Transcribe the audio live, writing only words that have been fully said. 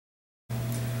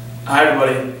Hi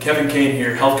everybody, Kevin Kane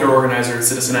here, healthcare organizer at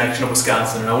Citizen Action of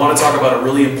Wisconsin, and I want to talk about a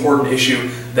really important issue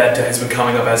that has been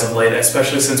coming up as of late,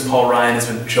 especially since Paul Ryan has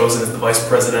been chosen as the vice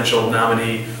presidential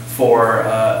nominee for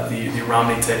the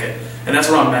Romney ticket, and that's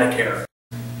around Medicare.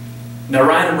 Now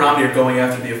Ryan and Romney are going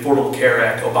after the Affordable Care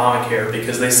Act, Obamacare,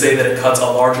 because they say that it cuts a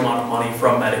large amount of money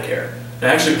from Medicare. Now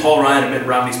actually Paul Ryan and Mitt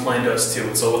Romney's plan does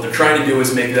too, so what they're trying to do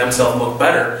is make themselves look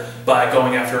better by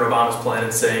going after Obama's plan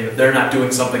and saying that they're not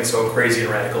doing something so crazy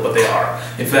and radical, but they are.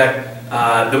 In fact,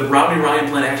 the Romney-Ryan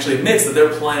plan actually admits that their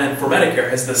plan for Medicare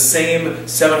has the same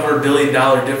 $700 billion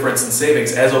difference in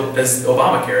savings as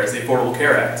Obamacare, as the Affordable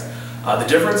Care Act. The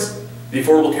difference? The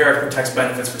Affordable Care Act protects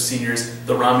benefits for seniors.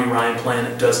 The Romney-Ryan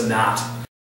plan does not.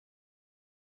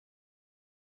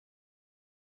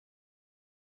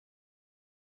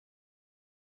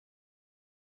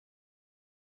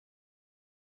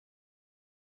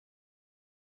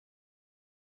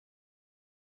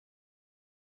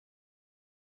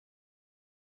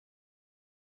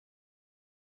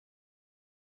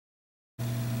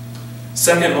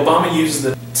 Second, Obama uses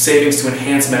the savings to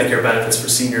enhance Medicare benefits for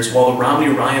seniors, while the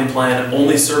Romney-Ryan plan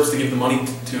only serves to give the money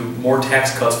to more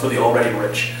tax cuts for the already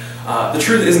rich. The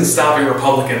truth isn't stopping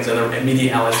Republicans and their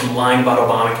media allies from lying about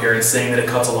Obamacare and saying that it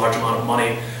cuts a large amount of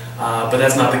money, but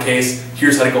that's not the case.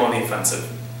 Here's how to go on the offensive.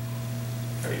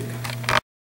 There you go.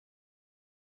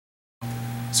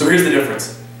 So here's the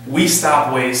difference. We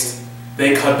stop waste,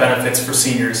 they cut benefits for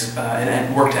seniors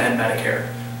and work to end Medicare.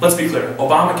 Let's be clear,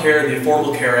 Obamacare, the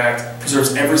Affordable Care Act,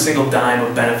 preserves every single dime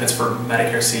of benefits for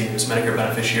Medicare seniors, Medicare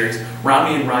beneficiaries.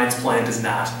 Romney and Ryan's plan does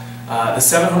not. The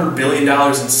 $700 billion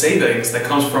in savings that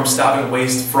comes from stopping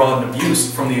waste, fraud, and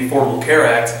abuse from the Affordable Care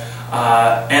Act,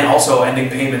 and also ending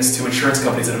payments to insurance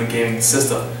companies that have been gaming the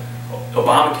system.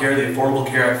 Obamacare, the Affordable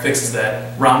Care Act, fixes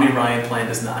that. Romney-Ryan plan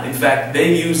does not. In fact,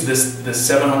 they use this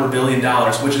 $700 billion,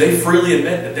 which they freely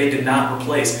admit that they did not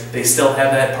replace. They still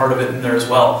have that part of it in there as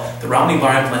well. The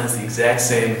Romney-Ryan plan is the exact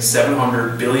same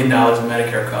 $700 billion in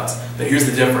Medicare cuts. But here's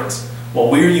the difference. While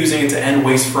we're using it to end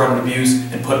waste, fraud, and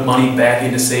abuse and put money back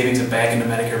into savings and back into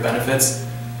Medicare benefits,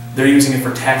 they're using it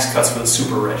for tax cuts for the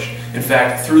super rich. In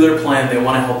fact, through their plan, they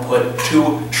want to help put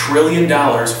 $2 trillion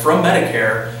from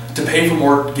Medicare to pay for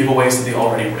more giveaways to the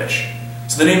already rich.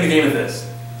 So the name of the game is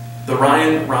this. The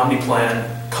Ryan-Romney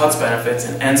plan cuts benefits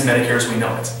and ends Medicare as we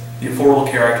know it. The Affordable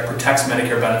Care Act protects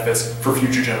Medicare benefits for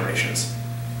future generations.